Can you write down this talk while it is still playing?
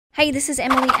Hey, this is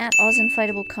Emily at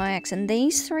Inflatable Kayaks, and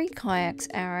these three kayaks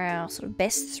are our sort of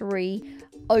best three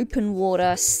open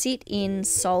water sit-in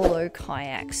solo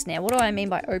kayaks. Now, what do I mean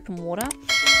by open water?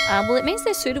 Well, it means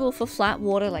they're suitable for flat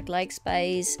water like lakes,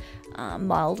 bays,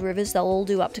 mild rivers. They'll all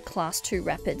do up to class 2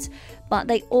 rapids, but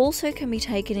they also can be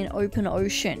taken in open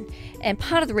ocean. And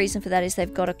part of the reason for that is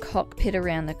they've got a cockpit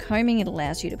around the coaming. It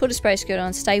allows you to put a spray skirt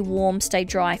on, stay warm, stay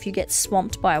dry. If you get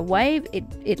swamped by a wave,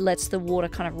 it lets the water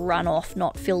kind of run off,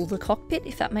 not fill the cockpit,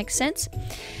 if that makes sense.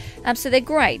 So they're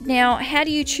great. Now, how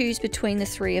do you choose between the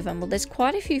three of them? Well, there's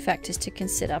quite a few factors to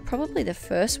consider. Probably the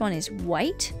first one is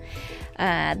weight.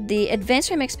 The Advanced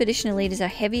Frame Expedition Elite is our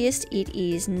heaviest. It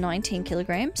is 19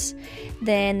 kilograms.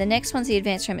 Then the next one's the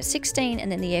Advanced Frame at 16,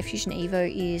 and then the Air Fusion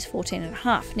Evo is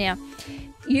 14.5. Now,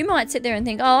 you might sit there and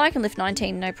think, oh, I can lift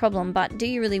 19, no problem, but do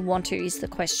you really want to is the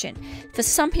question. For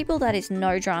some people, that is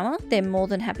no drama. They're more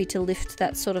than happy to lift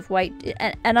that sort of weight.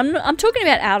 And I'm talking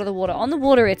about out of the water. On the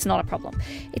water, it's not a problem.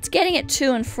 It's getting it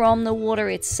to and from the water.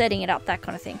 It's setting it up, that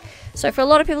kind of thing. So for a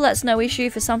lot of people, that's no issue.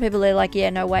 For some people, they're like, yeah,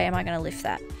 no way am I going to lift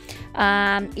that.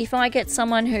 If I get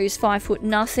someone who's 5 foot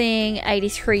nothing,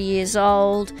 83 years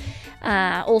old,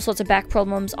 all sorts of back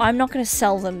problems, I'm not going to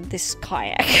sell them this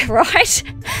kayak, right?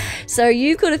 So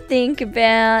you've got to think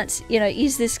about,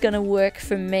 is this going to work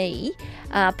for me?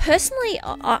 Personally,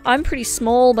 I'm pretty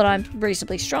small, but I'm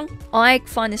reasonably strong. I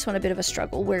find this one a bit of a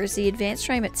struggle, whereas the Advanced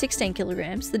Frame at 16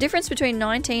 kilograms, the difference between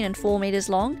 19 and 4 meters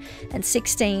long and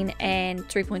 16 and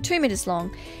 3.2 meters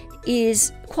long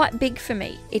is quite big for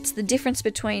me. It's the difference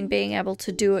between being able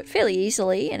to do it fairly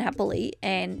easily and happily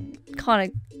and kind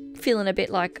of feeling a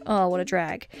bit like, oh, what a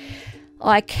drag.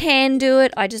 I can do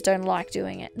it, I just don't like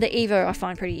doing it. The Evo I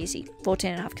find pretty easy,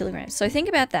 14.5 kilograms. So think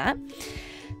about that.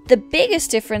 The biggest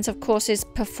difference, of course, is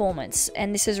performance,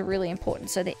 and this is really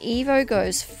important. So the Evo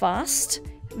goes fast,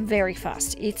 very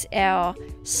fast. It's our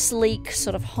sleek,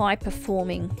 sort of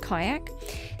high-performing kayak.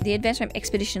 The Advanced Frame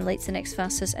Expedition Elite's the next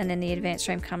fastest, and then the Advanced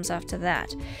Frame comes after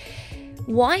that.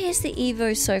 Why is the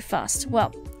Evo so fast?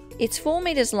 Well, it's 4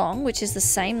 meters long, which is the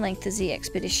same length as the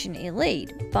Expedition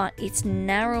Elite, but it's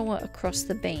narrower across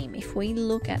the beam. If we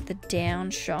look at the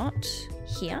down shot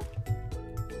here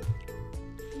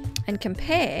and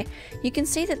compare, you can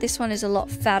see that this one is a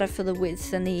lot fatter for the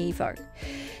width than the Evo.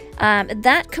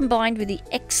 That combined with the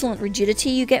excellent rigidity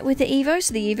you get with the Evo,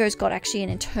 so the Evo's got actually an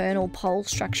internal pole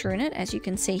structure in it, as you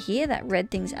can see here, that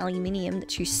red thing's aluminium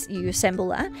that you assemble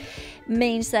that,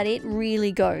 means that it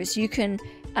really goes. You can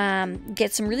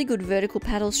get some really good vertical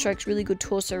paddle strokes, really good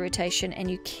torso rotation, and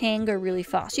you can go really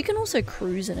fast. You can also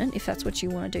cruise in it if that's what you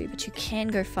want to do, but you can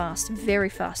go fast, very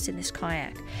fast in this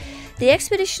kayak. The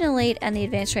Expedition Elite and the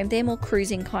Advanced Frame, they're more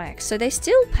cruising kayaks, so they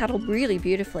still paddle really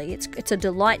beautifully. It's a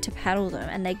delight to paddle them,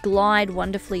 and they glide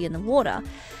wonderfully in the water,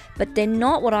 but they're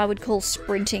not what I would call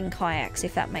sprinting kayaks,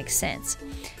 if that makes sense.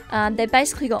 They've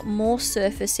basically got more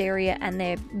surface area, and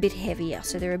they're a bit heavier,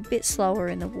 so they're a bit slower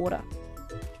in the water.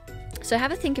 So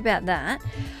have a think about that.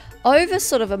 Over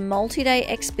sort of a multi-day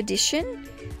expedition,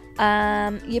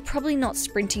 you're probably not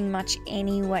sprinting much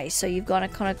anyway, so you've got to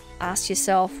kind of ask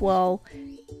yourself, well,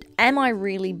 am I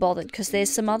really bothered? Because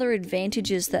there's some other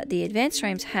advantages that the Advanced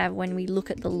Frames have when we look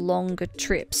at the longer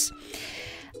trips.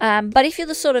 But if you're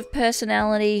the sort of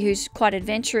personality who's quite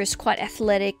adventurous, quite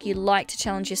athletic, you like to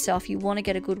challenge yourself, you want to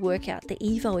get a good workout, the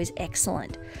Evo is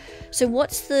excellent. So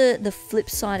what's the flip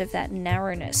side of that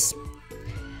narrowness?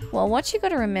 Well, what you've got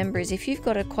to remember is if you've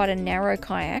got quite a narrow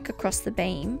kayak across the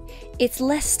beam, it's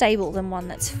less stable than one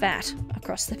that's fat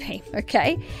across the beam,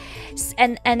 okay?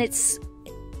 And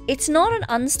it's not an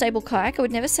unstable kayak, I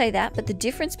would never say that, but the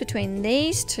difference between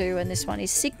these two and this one is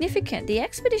significant. The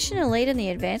Expedition Elite and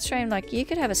the Advanced Frame, like, you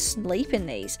could have a sleep in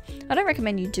these. I don't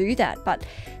recommend you do that, but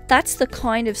that's the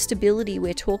kind of stability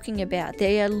we're talking about.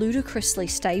 They are ludicrously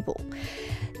stable.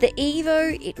 The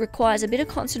Evo, it requires a bit of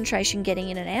concentration getting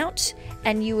in and out,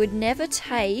 and you would never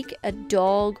take a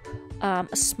dog,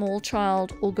 a small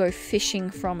child, or go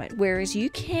fishing from it, whereas you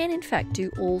can in fact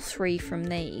do all three from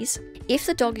these. If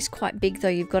the dog is quite big though,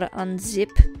 you've got to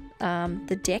unzip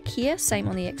the deck here, same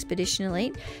on the Expedition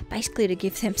Elite, basically to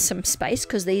give them some space,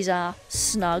 because these are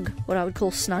snug, what I would call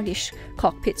snuggish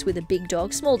cockpits with a big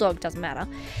dog. Small dog doesn't matter.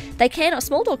 A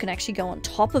small dog can actually go on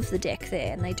top of the deck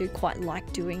there, and they do quite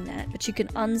like doing that, but you can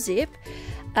unzip.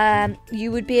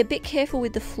 You would be a bit careful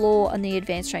with the floor on the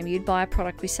Advanced Frame. You'd buy a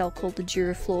product we sell called the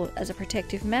DuraFloor as a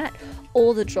protective mat,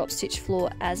 or the drop stitch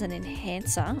floor as an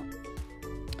enhancer.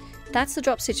 That's the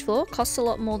drop stitch floor, costs a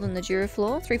lot more than the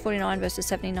DuraFloor, $349 versus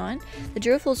 $79. The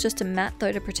DuraFloor is just a mat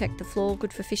though to protect the floor,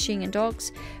 good for fishing and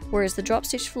dogs, whereas the drop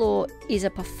stitch floor is a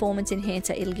performance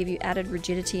enhancer. It'll give you added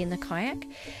rigidity in the kayak.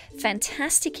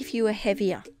 Fantastic if you are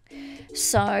heavier.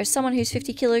 So someone who's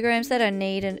 50 kilograms, they don't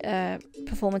need a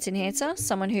performance enhancer.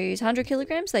 Someone who's 100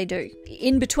 kilograms, they do.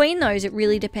 In between those, it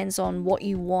really depends on what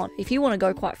you want. If you want to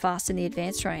go quite fast in the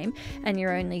advanced frame and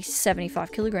you're only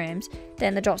 75 kilograms,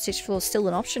 then the drop stitch floor is still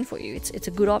an option for you. It's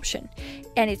a good option.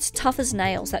 And it's tough as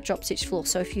nails, that drop stitch floor.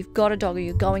 So if you've got a dog or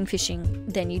you're going fishing,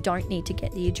 then you don't need to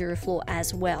get the Durafloor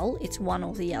as well. It's one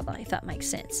or the other, if that makes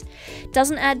sense.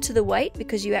 Doesn't add to the weight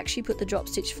because you actually put the drop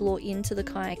stitch floor into the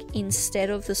kayak instead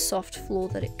of the soft floor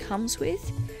that it comes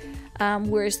with.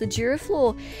 Whereas the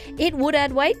Durafloor, it would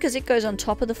add weight because it goes on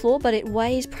top of the floor, but it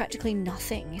weighs practically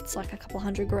nothing. It's like a couple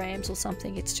 100 grams or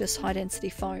something. It's just high density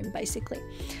foam basically.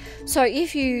 So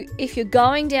if you're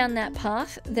going down that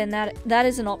path, then that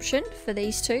is an option for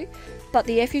these two. But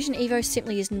the Air Fusion Evo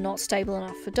simply is not stable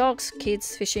enough for dogs,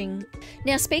 kids, fishing.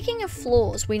 Now, speaking of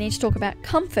floors, we need to talk about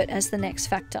comfort as the next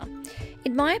factor.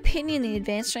 In my opinion, the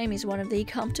Advanced Frame is one of the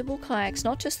comfortable kayaks,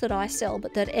 not just that I sell,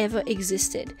 but that ever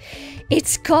existed.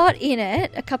 It's got in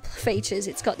it a couple of features.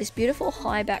 It's got this beautiful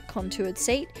high back contoured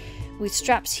seat with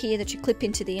straps here that you clip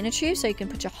into the inner tube so you can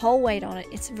put your whole weight on it.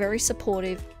 It's very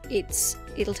supportive.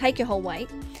 It'll take your whole weight,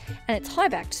 and it's high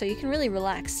backed so you can really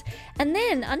relax. And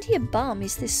then under your bum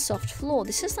is this soft floor.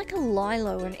 This is like a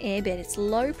lilo or an airbed. It's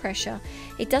low pressure.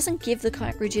 It doesn't give the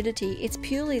kayak rigidity. It's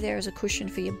purely there as a cushion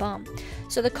for your bum.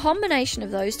 So the combination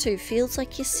of those two feels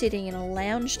like you're sitting in a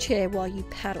lounge chair while you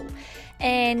paddle.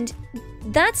 And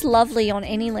that's lovely on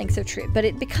any length of trip, but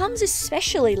it becomes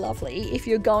especially lovely if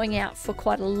you're going out for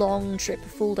quite a long trip, a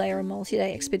full day or a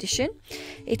multi-day expedition.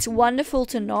 It's wonderful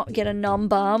to not get a numb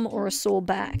bum or a sore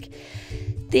back.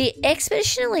 The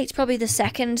Expedition Elite's probably the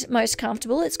second most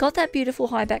comfortable. It's got that beautiful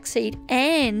high back seat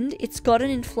and it's got an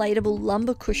inflatable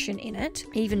lumbar cushion in it,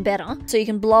 even better. So you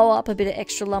can blow up a bit of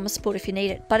extra lumbar support if you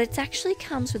need it. But it actually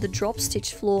comes with a drop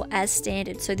stitch floor as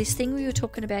standard. So this thing we were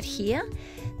talking about here,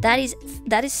 that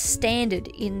is standard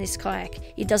in this kayak.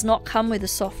 It does not come with a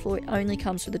soft floor, it only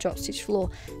comes with a drop stitch floor.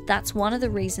 That's one of the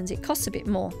reasons it costs a bit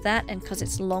more. That and because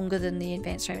it's longer than the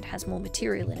Advanced Frame, it has more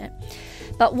material in it.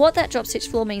 But what that drop stitch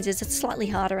floor means is it's slightly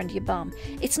harder under your bum.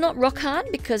 It's not rock hard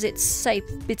because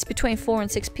it's between 4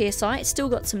 and 6 psi. It's still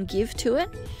got some give to it,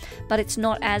 but it's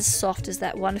not as soft as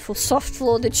that wonderful soft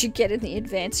floor that you get in the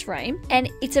Advanced Frame. And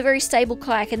it's a very stable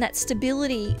kayak, and that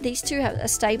stability, these two are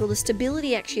stable. The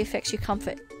stability actually affects your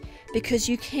comfort because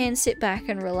you can sit back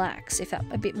and relax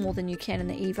a bit more than you can in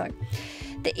the Evo.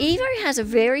 The Evo has a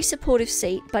very supportive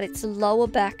seat, but it's lower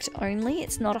backed only.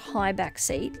 It's not a high back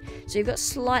seat, so you've got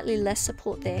slightly less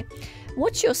support there.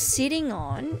 What you're sitting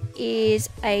on is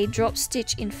a drop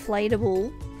stitch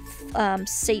inflatable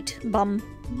seat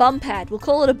bum pad. We'll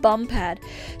call it a bum pad.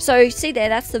 So see there,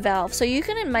 that's the valve. So you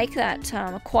can make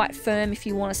that quite firm if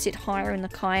you want to sit higher in the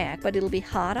kayak, but it'll be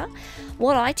harder.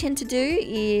 What I tend to do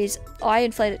is I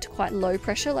inflate it to quite low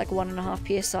pressure, like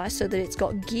 1.5 psi, so that it's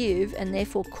got give and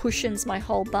therefore cushions my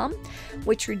whole bum,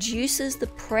 which reduces the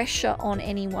pressure on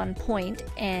any one point.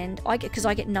 And because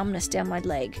I get numbness down my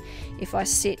leg if I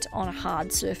sit on a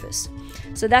hard surface.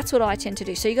 So that's what I tend to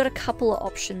do. So you got a couple of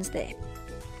options there.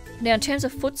 Now, in terms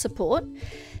of foot support,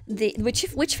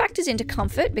 which factors into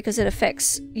comfort because it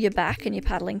affects your back and your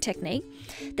paddling technique,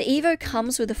 the Evo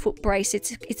comes with a foot brace.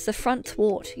 It's the front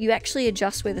thwart. You actually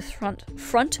adjust where the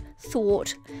front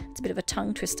thwart, it's a bit of a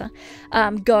tongue twister,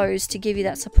 goes to give you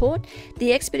that support.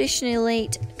 The Expedition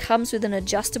Elite comes with an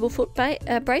adjustable foot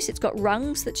brace. It's got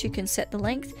rungs that you can set the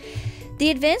length. The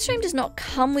Advanced Frame does not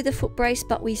come with a foot brace,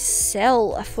 but we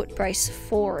sell a foot brace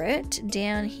for it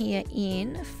down here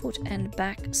in foot and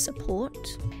back support.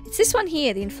 It's this one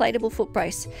here, the inflatable foot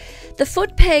brace. The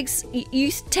foot pegs, you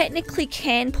technically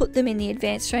can put them in the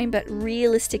Advanced Frame, but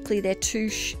realistically they're too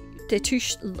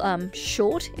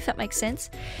short, if that makes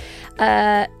sense.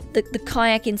 The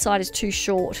kayak inside is too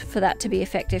short for that to be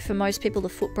effective. For most people, the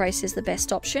foot brace is the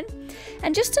best option.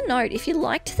 And just a note, if you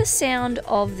liked the sound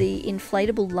of the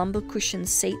inflatable lumbar cushion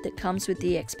seat that comes with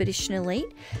the Expedition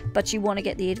Elite, but you want to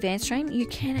get the Advanced Frame, you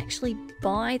can actually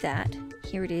buy that,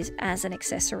 here it is, as an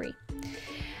accessory.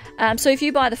 So if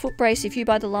you buy the foot brace, if you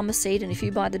buy the lumbar seat, and if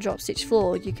you buy the drop stitch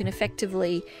floor, you can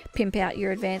effectively pimp out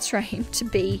your Advanced Frame to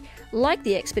be like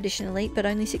the Expedition Elite, but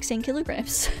only 16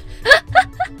 kilograms.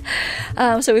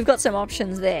 So we've got some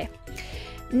options there.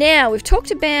 Now, we've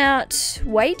talked about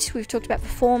weight, we've talked about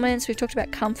performance, we've talked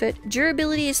about comfort.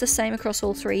 Durability is the same across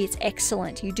all three. It's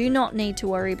excellent. You do not need to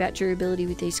worry about durability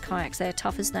with these kayaks. They are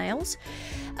tough as nails.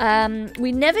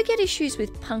 We never get issues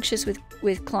with punctures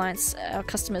with clients, our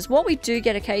customers. What we do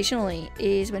get occasionally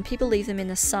is when people leave them in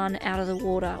the sun out of the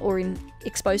water or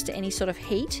exposed to any sort of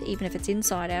heat, even if it's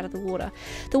inside out of the water.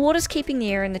 The water's keeping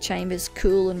the air in the chambers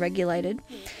cool and regulated.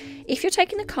 If you're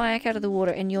taking the kayak out of the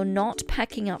water and you're not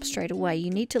packing up straight away, you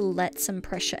need to let some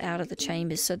pressure out of the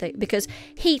chambers because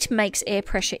heat makes air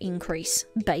pressure increase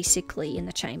basically in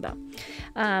the chamber,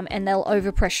 and they'll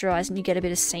overpressurize and you get a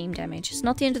bit of seam damage. It's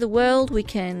not the end of the world. We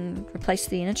can replace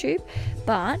the inner tube,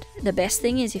 but the best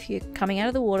thing is if you're coming out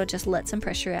of the water, just let some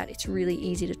pressure out. It's really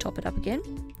easy to top it up again.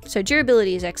 So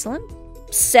durability is excellent.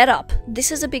 Setup,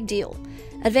 this is a big deal.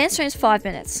 Advanced frame's 5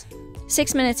 minutes,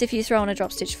 6 minutes if you throw on a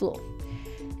drop stitch floor.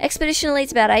 Expedition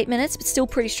Elite's about 8 minutes, but still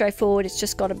pretty straightforward. It's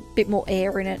just got a bit more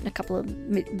air in it and a couple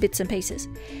of bits and pieces.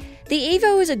 The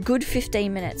Evo is a good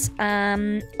 15 minutes.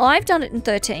 I've done it in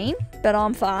 13, but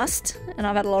I'm fast and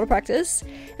I've had a lot of practice.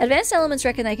 Advanced Elements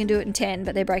reckon they can do it in 10,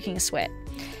 but they're breaking a sweat.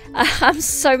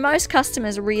 So most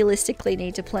customers realistically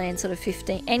need to plan sort of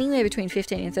anywhere between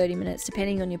 15 and 30 minutes,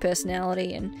 depending on your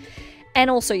personality and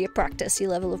also your practice, your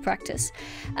level of practice.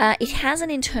 It has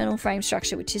an internal frame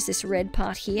structure, which is this red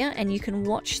part here, and you can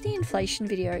watch the inflation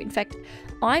video. In fact,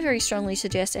 I very strongly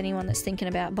suggest anyone that's thinking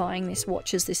about buying this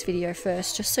watches this video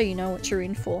first, just so you know what you're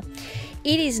in for.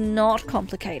 It is not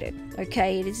complicated,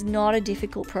 okay? It is not a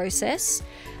difficult process.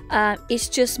 It's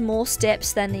just more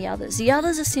steps than the others. The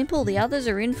others are simple. The others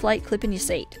are inflate, clip in your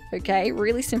seat, okay?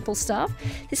 Really simple stuff.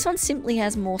 This one simply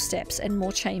has more steps and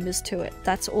more chambers to it.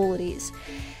 That's all it is.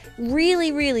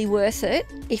 Really, really worth it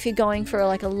if you're going for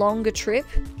like a longer trip,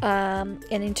 and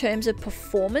in terms of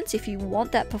performance, if you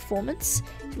want that performance,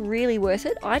 really worth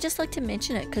it. I just like to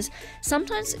mention it because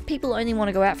sometimes people only want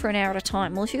to go out for an hour at a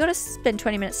time. Well, if you've got to spend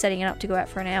 20 minutes setting it up to go out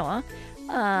for an hour,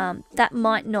 that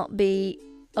might not be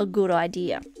a good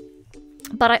idea.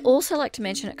 But I also like to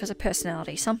mention it because of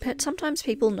personality. Sometimes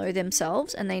people know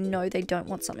themselves and they know they don't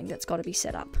want something that's got to be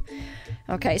set up.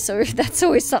 Okay, so that's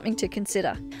always something to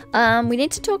consider. We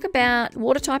need to talk about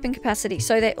water type and capacity.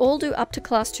 So they all do up to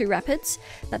class 2 rapids,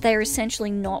 but they're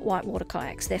essentially not whitewater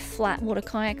kayaks. They're flat water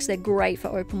kayaks. They're great for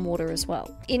open water as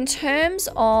well. In terms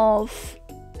of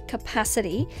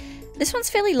capacity, this one's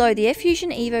fairly low. The Air Fusion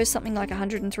Evo is something like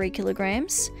 103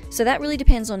 kilograms. So that really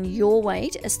depends on your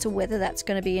weight as to whether that's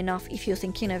going to be enough if you're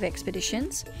thinking of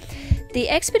expeditions. The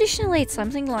Expedition Elite's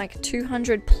something like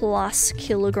 200 plus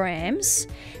kilograms.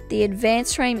 The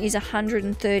Advanced Frame is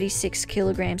 136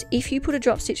 kilograms. If you put a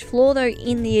drop stitch floor though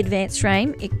in the Advanced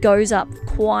Frame, it goes up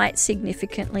quite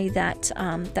significantly that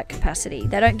capacity.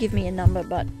 They don't give me a number,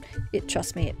 but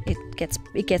trust me, it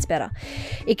gets better.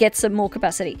 It gets some more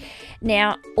capacity.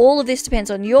 Now, all of this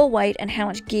depends on your weight and how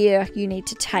much gear you need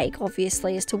to take,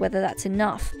 obviously, as to whether that's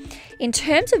enough. In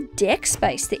terms of deck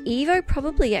space, the Evo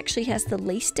probably actually has the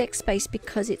least deck space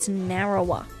because it's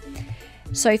narrower.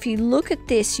 So if you look at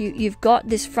this, you've got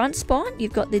this front spot,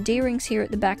 you've got the D-rings here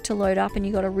at the back to load up, and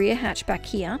you've got a rear hatch back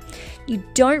here. You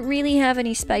don't really have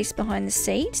any space behind the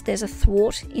seat. There's a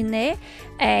thwart in there,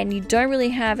 and you don't really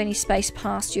have any space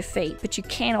past your feet, but you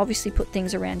can obviously put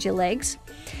things around your legs.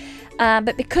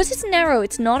 But because it's narrow,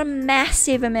 it's not a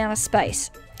massive amount of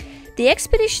space. The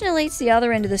Expedition Elite's the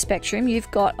other end of the spectrum.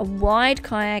 You've got a wide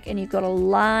kayak and you've got a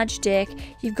large deck.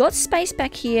 You've got space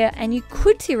back here and you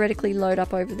could theoretically load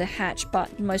up over the hatch,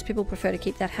 but most people prefer to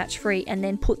keep that hatch free and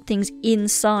then put things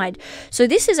inside. So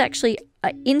this is actually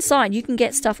inside. You can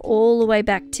get stuff all the way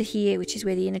back to here, which is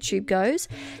where the inner tube goes.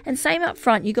 And same up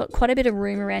front, you've got quite a bit of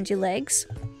room around your legs.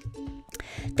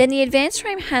 Then the Advanced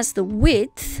Frame has the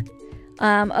width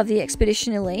of the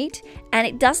Expedition Elite, and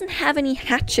it doesn't have any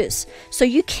hatches, so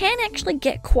you can actually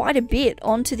get quite a bit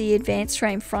onto the Advanced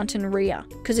Frame front and rear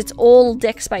because it's all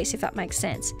deck space, if that makes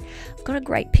sense. I've got a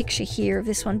great picture here of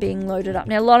this one being loaded up.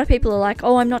 Now, a lot of people are like,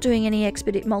 oh, I'm not doing any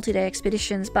multi-day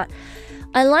expeditions, but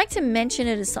I like to mention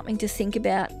it as something to think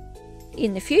about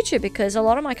in the future because a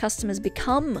lot of my customers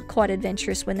become quite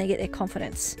adventurous when they get their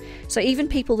confidence. So even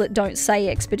people that don't say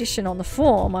expedition on the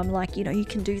form, I'm like, you know, you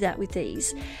can do that with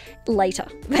these later,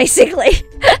 basically.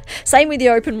 Same with the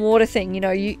open water thing. You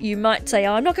know, you might say,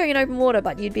 oh, I'm not going in open water,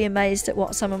 but you'd be amazed at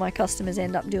what some of my customers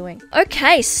end up doing.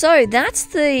 Okay, so that's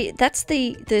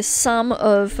the sum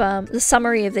of the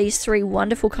summary of these 3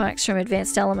 wonderful kayaks from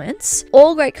Advanced Elements.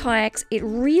 All great kayaks. It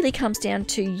really comes down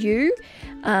to you.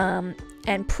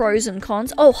 And pros and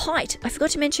cons. Oh, height. I forgot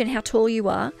to mention how tall you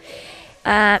are.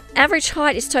 Average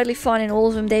height is totally fine in all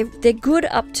of them. They're good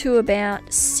up to about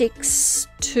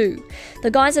 6'2". The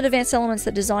guys at Advanced Elements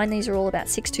that design these are all about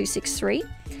 6'2", 6'3".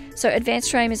 So Advanced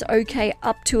Frame is okay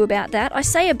up to about that. I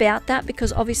say about that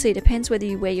because obviously it depends whether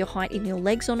you wear your height in your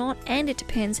legs or not, and it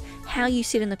depends how you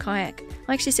sit in the kayak.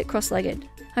 I actually sit cross-legged.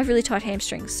 I have really tight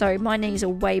hamstrings, so my knees are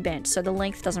way bent, so the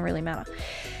length doesn't really matter.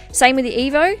 Same with the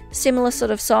Evo, similar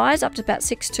sort of size, up to about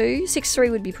 6'2",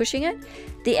 6'3" would be pushing it.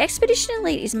 The Expedition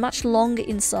Elite is much longer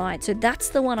inside, so that's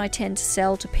the one I tend to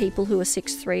sell to people who are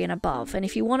 6'3" and above. And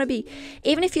if you want to be,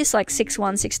 even if you're like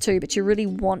 6'1", 6'2", but you really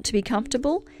want to be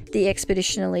comfortable, the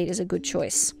Expedition Elite is a good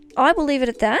choice. I will leave it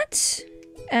at that.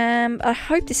 I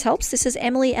hope this helps. This is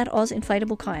Emily at Oz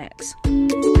Inflatable Kayaks.